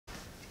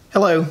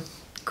Hello,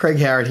 Craig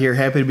Howard here.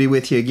 Happy to be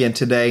with you again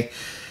today.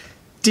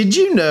 Did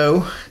you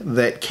know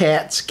that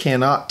cats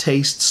cannot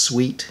taste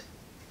sweet?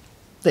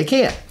 They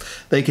can't.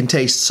 They can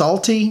taste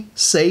salty,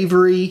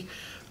 savory,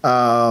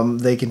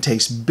 they can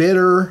taste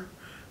bitter,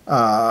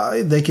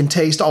 they can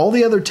taste all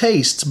the other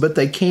tastes, but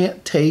they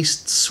can't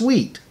taste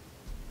sweet.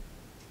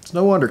 It's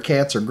no wonder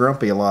cats are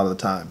grumpy a lot of the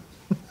time.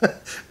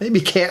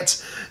 Maybe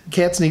cats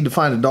need to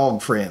find a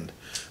dog friend.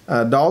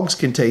 Dogs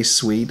can taste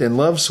sweet and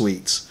love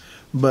sweets,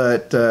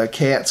 but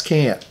cats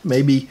can't.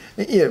 Maybe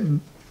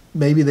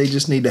they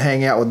just need to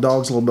hang out with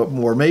dogs a little bit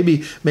more.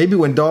 Maybe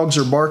when dogs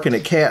are barking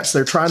at cats,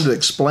 they're trying to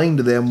explain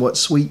to them what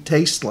sweet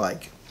tastes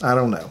like. I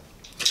don't know.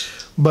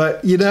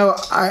 But, you know,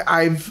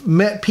 I've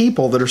met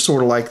people that are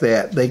sort of like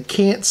that. They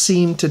can't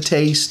seem to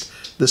taste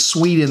the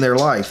sweet in their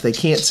life. They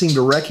can't seem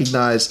to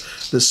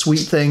recognize the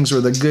sweet things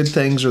or the good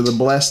things or the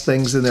blessed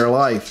things in their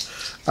life.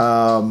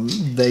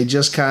 They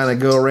just kind of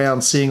go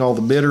around seeing all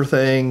the bitter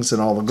things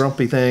and all the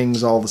grumpy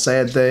things, all the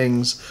sad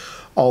things,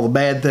 all the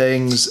bad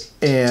things,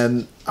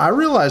 and I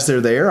realize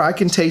they're there. I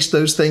can taste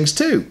those things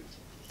too.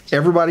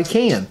 Everybody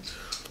can.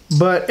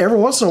 But every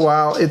once in a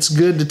while, it's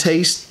good to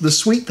taste the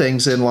sweet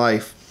things in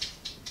life.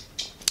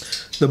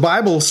 The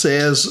Bible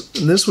says,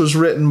 and this was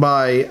written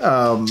by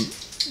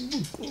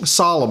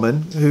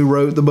Solomon, who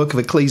wrote the book of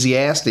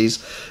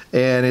Ecclesiastes,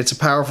 and it's a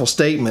powerful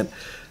statement.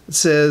 It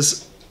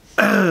says,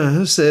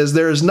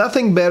 there is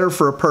nothing better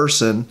for a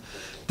person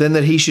than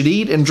that he should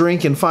eat and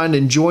drink and find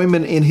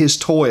enjoyment in his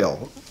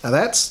toil. Now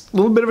that's a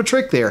little bit of a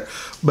trick there,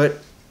 but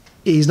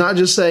he's not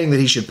just saying that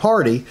he should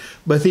party,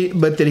 but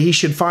that he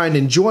should find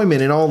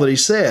enjoyment in all that he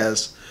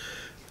says,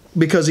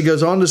 because he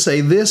goes on to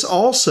say, this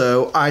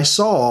also I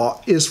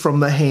saw is from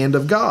the hand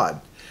of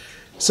God.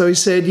 So he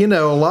said, you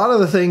know, a lot of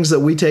the things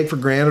that we take for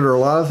granted or a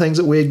lot of things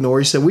that we ignore,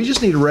 he said, we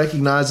just need to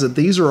recognize that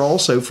these are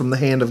also from the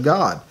hand of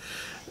God,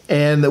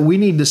 and that we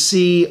need to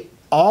see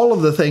all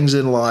of the things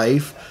in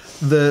life,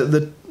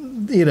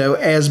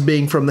 as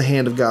being from the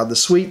hand of God. The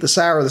sweet, the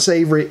sour, the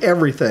savory,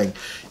 everything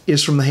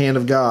is from the hand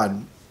of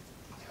God.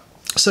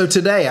 So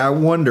today I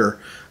want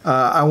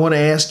to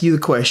ask you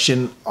the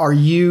question, are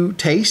you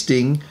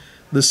tasting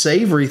the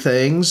savory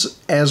things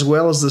as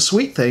well as the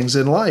sweet things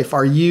in life?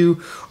 Are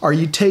you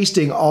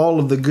tasting all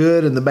of the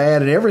good and the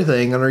bad and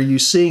everything, and are you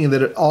seeing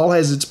that it all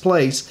has its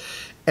place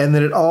and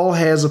that it all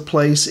has a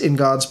place in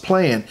God's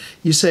plan?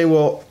 You say,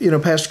 well,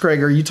 Pastor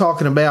Craig, are you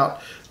talking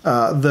about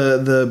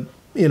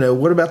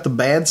what about the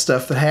bad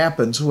stuff that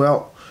happens?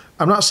 Well,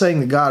 I'm not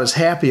saying that God is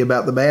happy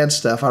about the bad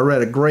stuff. I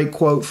read a great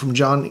quote from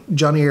Joni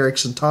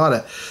Eareckson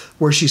Tada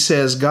where she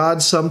says,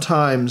 God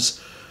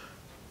sometimes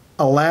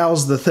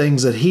allows the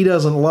things that he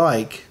doesn't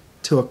like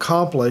to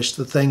accomplish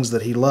the things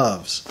that he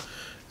loves.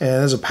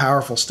 And that's a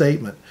powerful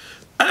statement.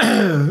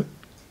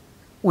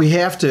 We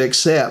have to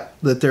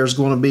accept that there's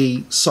going to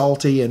be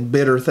salty and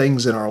bitter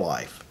things in our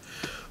life.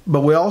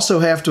 But we also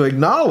have to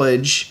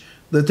acknowledge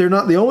that they're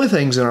not the only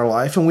things in our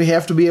life, and we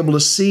have to be able to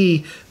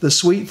see the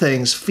sweet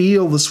things,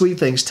 feel the sweet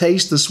things,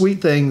 taste the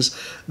sweet things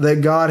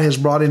that God has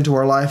brought into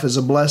our life as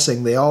a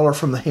blessing. They all are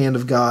from the hand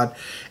of God,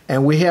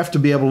 and we have to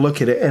be able to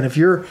look at it. And if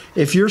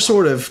you're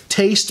sort of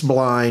taste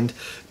blind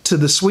to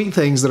the sweet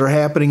things that are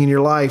happening in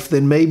your life,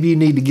 then maybe you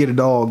need to get a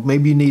dog.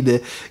 Maybe you need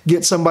to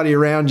get somebody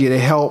around you to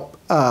help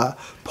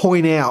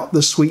point out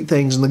the sweet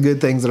things and the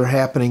good things that are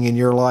happening in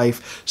your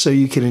life so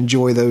you can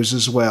enjoy those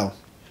as well.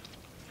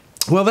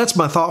 Well, that's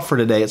my thought for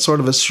today. It's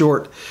sort of a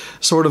short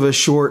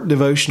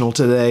devotional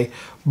today,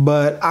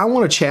 but I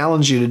want to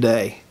challenge you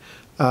today.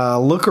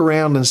 Look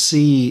around and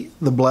see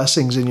the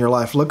blessings in your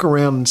life. Look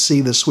around and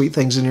see the sweet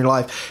things in your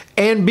life,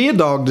 and be a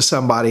dog to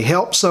somebody.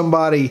 Help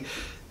somebody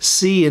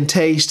see and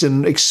taste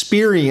and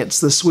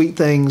experience the sweet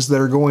things that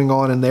are going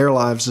on in their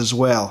lives as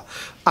well.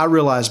 I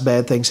realize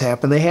bad things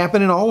happen. They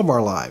happen in all of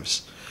our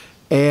lives.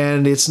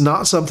 And it's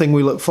not something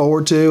we look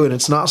forward to, and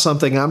it's not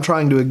something I'm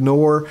trying to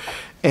ignore.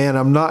 And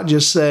I'm not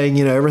just saying,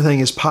 everything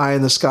is pie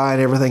in the sky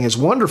and everything is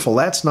wonderful.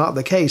 That's not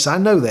the case. I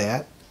know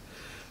that.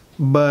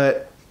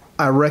 But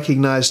I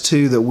recognize,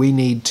 too, that we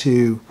need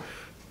to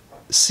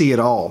see it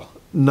all.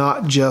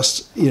 Not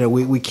just,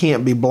 we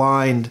can't be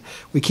blind.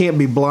 We can't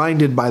be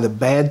blinded by the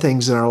bad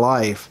things in our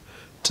life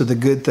to the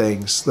good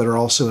things that are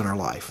also in our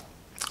life.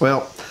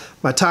 Well,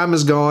 my time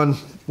is gone.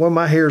 Well,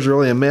 my hair is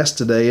really a mess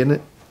today, isn't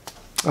it?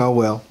 Oh,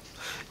 well.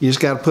 You just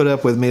got to put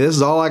up with me. This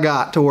is all I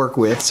got to work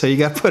with, so you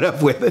got to put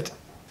up with it.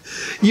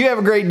 You have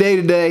a great day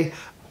today.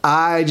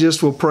 I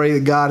just will pray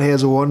that God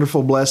has a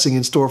wonderful blessing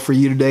in store for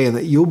you today and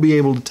that you'll be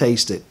able to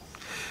taste it.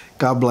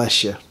 God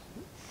bless you.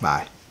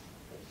 Bye.